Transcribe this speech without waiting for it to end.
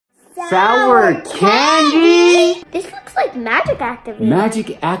sour candy. This looks like magic activator. Magic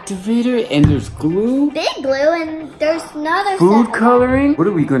activator, and there's glue. Big glue, and there's another Food coloring. What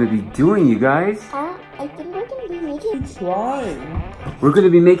are we going to be doing, you guys? I think we're going to be making slime. We're going to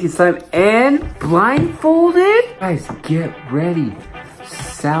be making slime and blindfolded. Guys, get ready.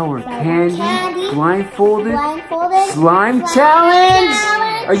 Sour candy, blindfolded slime challenge.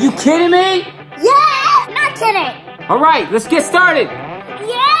 Are you kidding me? Yes! Not kidding. All right, let's get started.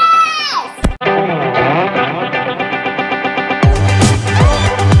 Yes!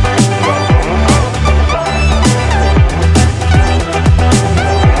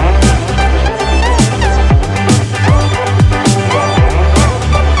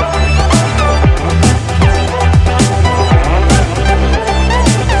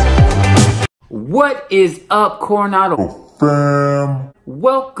 What is up, Coronado Fam?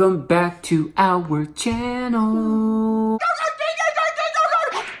 Welcome back to our channel.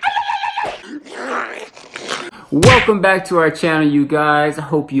 Welcome back to our channel, you guys. I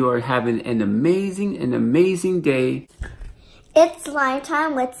hope you are having an amazing day. It's slime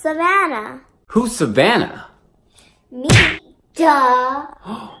time with Savannah. Who's Savannah? Me. Duh.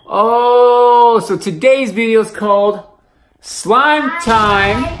 Oh, so today's video is called Slime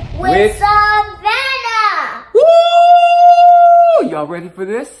Time with Savannah. Woo! Y'all ready for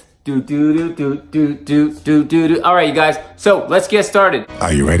this? Do. All right, you guys. So let's get started.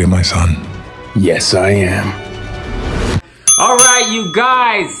 Are you ready, my son? Yes, I am. All right, you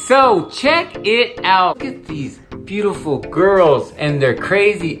guys. So check it out. Look at these beautiful girls and their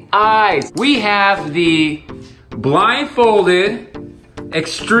crazy eyes. We have the Blindfolded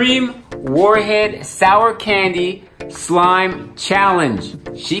Extreme Warhead Sour Candy Slime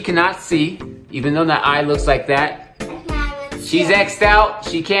Challenge. She cannot see, even though that eye looks like that. She's X'd out,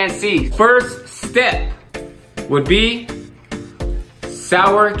 she can't see. First step would be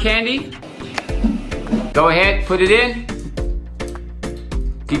sour candy. Go ahead, put it in.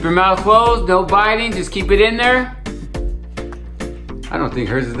 Keep your mouth closed, no biting, just keep it in there. I don't think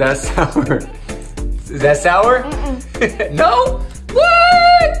hers is that sour. Is that sour? No?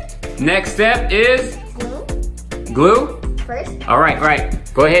 What? Next step is glue? First? All right, right.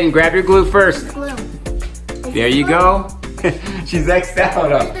 Go ahead and grab your glue first. Glue. There you go. She's X'd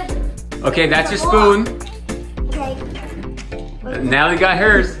out. Okay, that's your spoon. Okay. Natalie got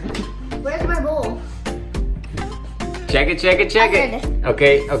hers. Where's my bowl? Check it.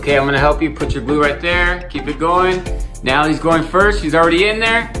 Okay, I'm gonna help you. Put your glue right there. Keep it going. Natalie's going first. She's already in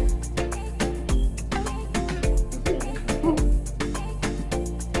there. Oh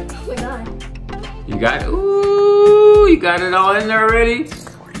my god. You got it. Ooh, you got it all in there already.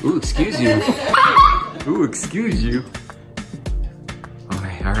 Ooh, excuse you. Ooh, excuse you.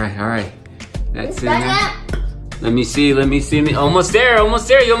 All right. That's in there. Let me see. Almost there.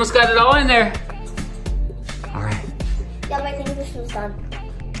 You almost got it all in there. All right. Yep, I think this was done.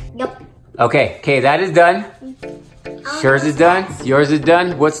 Yep. Okay, that is done. Yours is done. Yours is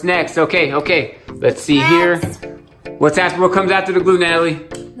done. What's next? Okay. Let's see here. What comes after the glue, Natalie?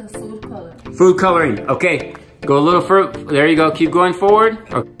 The food color. Food coloring. Okay. Go a little further. There you go. Keep going forward.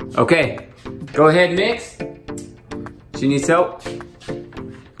 Okay. Go ahead, mix. She needs help.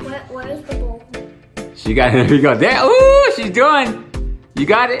 Where's the bowl? She got it. There you go. There. Ooh, she's doing. You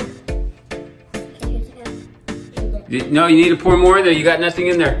got it. No, you need to pour more in there. You got nothing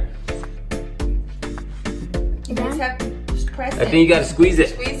in there. You just have to press it. I think you got to squeeze it.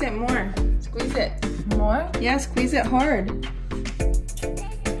 Squeeze it more. Squeeze it. More? Yeah, squeeze it hard.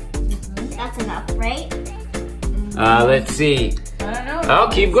 That's enough, right? Let's see. I don't know. Oh,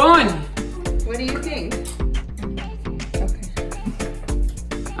 keep going. What do you think? Okay.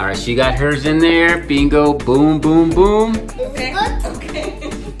 All right, she got hers in there. Bingo, boom. Okay.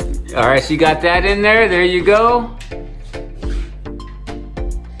 All right, she got that in there. There you go.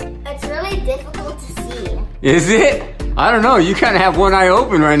 It's really difficult to see. Is it? I don't know. You kind of have one eye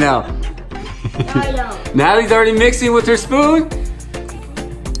open right now. No, I don't. Natalie's already mixing with her spoon.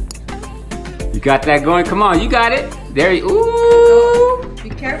 You got that going. Come on, you got it. There you. Ooh. Be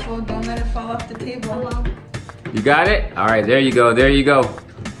careful. Don't let it fall off the table. You got it. All right, there you go. All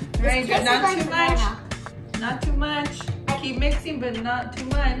right, but not too much. Not too much. Keep mixing, but not too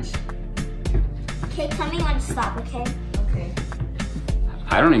much. Okay, tell me when to stop, okay? Okay.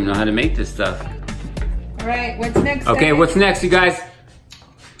 I don't even know how to make this stuff. All right, what's next? Okay, guys? what's next, you guys?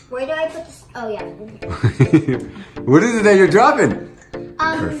 Where do I put this? Oh, yeah. What is it that you're dropping?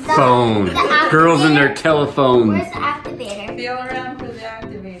 Her phone. Girls and their telephones. Where's the activator? Feel around for the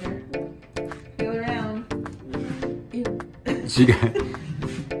activator. Feel around. She got.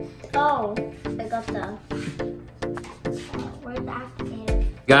 Oh, I got the. Where's the activator?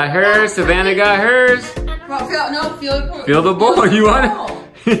 got hers. Savannah got hers. Well, Feel the bowl. You want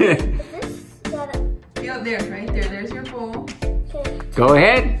it? Feel there, right there. There's your bowl. Go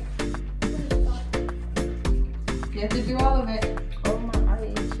ahead. You have to do all of it. Oh my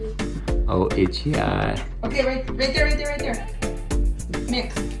eye itchy. Oh, itchy eye. Okay, right there.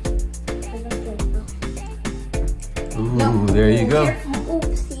 Mix. Ooh, there you go.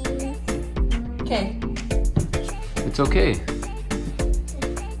 Oopsie. Okay. It's okay.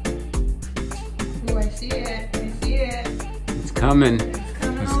 Ooh, I see it. It's coming.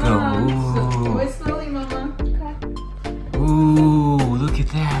 Let's go. Do it slowly, Mama. Ooh, look at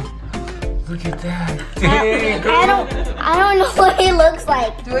that. Look at that. Dang, girl. I don't know what it looks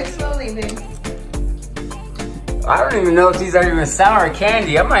like. Do it slowly, babe. I don't even know if these are even sour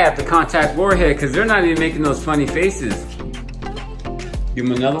candy. I might have to contact Warhead because they're not even making those funny faces. Give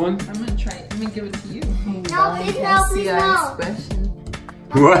them another one. I'm gonna try it. I'm gonna give it to you. No, please no, please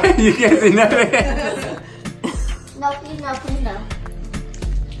no. What? You can't see nothing? No, please no, please no.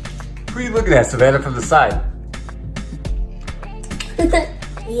 Who are you looking at, Savannah, from the side?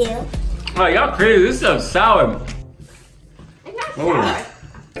 You. Oh, y'all crazy. This stuff's sour. It's not Oh,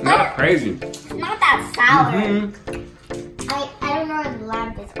 sour. not crazy. It's not that sour. Mhm. I don't know what the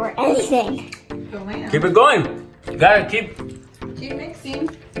lab is or anything. Go lamb. Keep it going. You gotta keep. Keep mixing.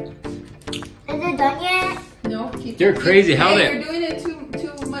 Is it done yet? No, keep. You're crazy. How Hey, they? you're doing it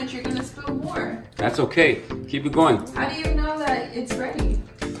too much. You're gonna spill more. That's okay. Keep it going. How do you know that it's ready?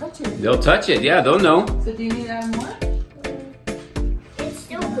 Touch it. They'll touch it. Yeah, they'll know. So do you need to add more? It's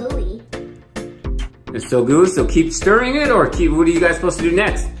still gooey. It's still good. So keep stirring it, or keep. What are you guys supposed to do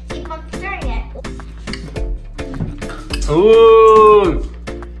next? Keep on stirring it. Ooh,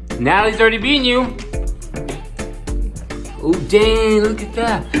 Natalie's already beating you. Oh, dang, look at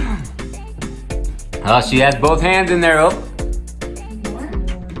that. Oh, she has both hands in there. Oh,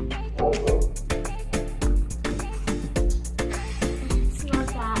 It's not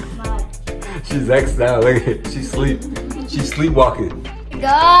that much. she's X'd out. Look at it. She's sleepwalking. Good.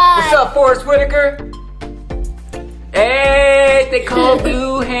 What's up, Forrest Whitaker? Hey, they call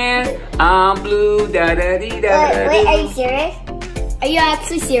blue hands. I'm blue. Da da dee da da. Wait, are you serious? Are you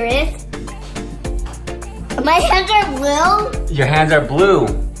actually serious? My hands are blue? Your hands are blue.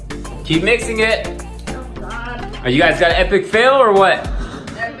 Keep mixing it. Oh god. Are you guys got an epic fail or what?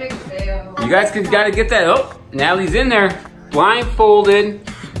 Epic fail. You guys gotta get that. Oh, Natalie's in there. Blindfolded.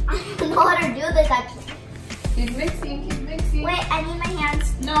 I don't know how to do this actually. Keep mixing. Keep mixing. Wait, I need my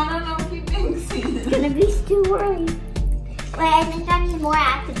hands. No. Keep mixing. I'm gonna be too worried. Wait, I think I need more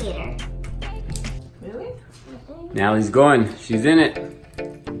activator. Really? Natalie's going. She's in it.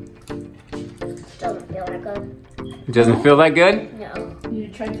 Doesn't feel that good. It doesn't feel that good? No. You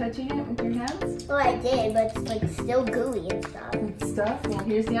try touching it with your hands? Well, I did, but it's like still gooey and stuff. And stuff. Well,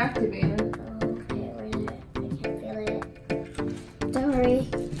 here's the activator. Okay, where is it? I can't feel it. Don't worry.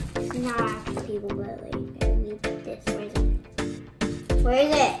 It's not activated, but like, I need this. Where is it? Where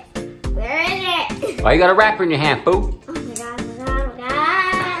is it? Where is it? Why you got a wrapper in your hand, boo? Oh my god, oh my god,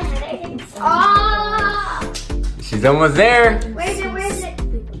 oh my god. Oh! She's almost there. Where is it? Where is it?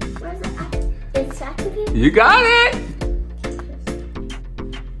 Where is it? It's activated? You got it.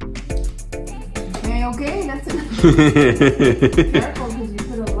 Okay, that's enough. Careful, because you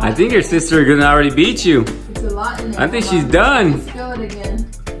put a lot. I think your sister gonna already beat you. It's a lot in there. I think Hold she's on. done. Spill it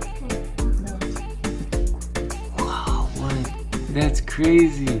again. No. Wow, what? That's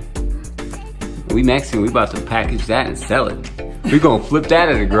crazy. We Mexican, we about to package that and sell it. We're gonna flip that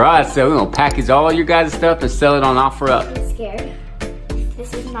at a garage sale. We're gonna package all your guys' stuff and sell it on OfferUp. I'm scared.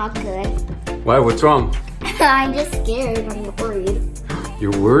 This is not good. Why, what's wrong? I'm just scared. I'm worried.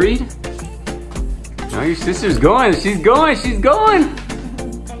 You're worried? No, your sister's going. She's going. She's going.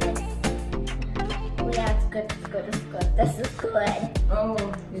 Oh yeah, it's good. It's good. It's good. This is good. Oh,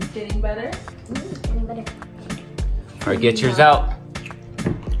 it's getting better? Any better? All right, get yours out.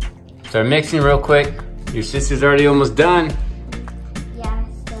 Start mixing real quick. Your sister's already almost done. Yeah,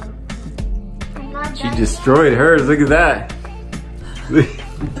 so I'm not She done destroyed hers. Look at that. yet.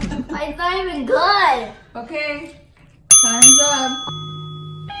 It's not even good. Okay, time's up.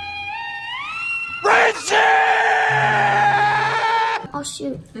 Oh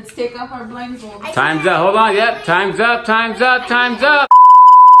shoot. Let's take off our blindfold. Time's up. Hold on. Yep. Time's up. Time's up. Time's up.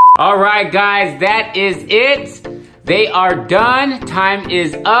 All right, guys. That is it. They are done. Time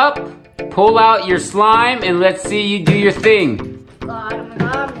is up. Pull out your slime and let's see you do your thing. God, oh my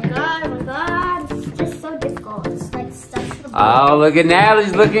god, oh my god, oh my god. This is just so difficult. It's like stuck to the bone. Oh, look at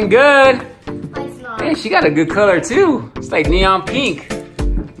Natalie's looking good. But it's not. Hey, she got a good color too. It's like neon pink.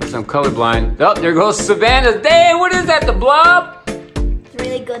 Guess I'm colorblind. Oh, there goes Savannah's. Dang, what is that? The blob? It's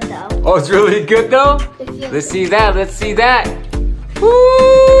really good. good though. Oh, it's really good though? It feels Let's good. see that, let's see that.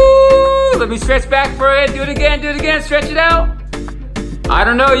 Woo! Let me stretch back for it. Do it again, stretch it out. I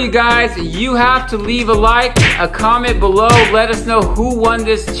don't know, you guys. You have to leave a like, a comment below. Let us know who won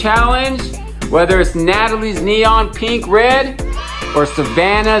this challenge. Whether it's Natalie's neon pink red or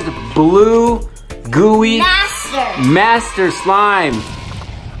Savannah's blue gooey master slime.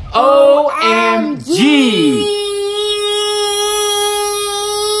 OMG!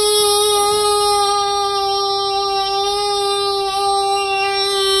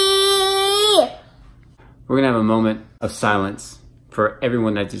 We're gonna have a moment of silence for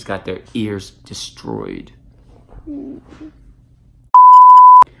everyone that just got their ears destroyed.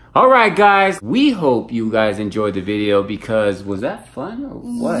 All right, guys, we hope you guys enjoyed the video because was that fun or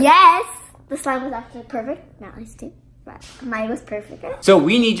what? Yes, the slime was actually perfect. Not least too, but mine was perfect. So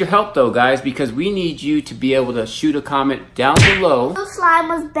we need your help though, guys, because we need you to be able to shoot a comment down below. The slime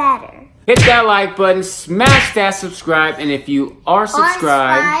was better. Hit that like button, smash that subscribe, and if you are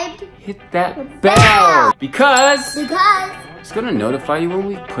subscribed, hit that bell because it's gonna notify you when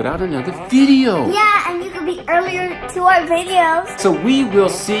we put out another video. Yeah, and you can be earlier to our videos. So we will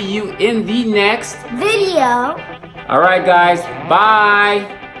see you in the next video. All right, guys,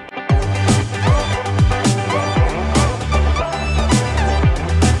 bye.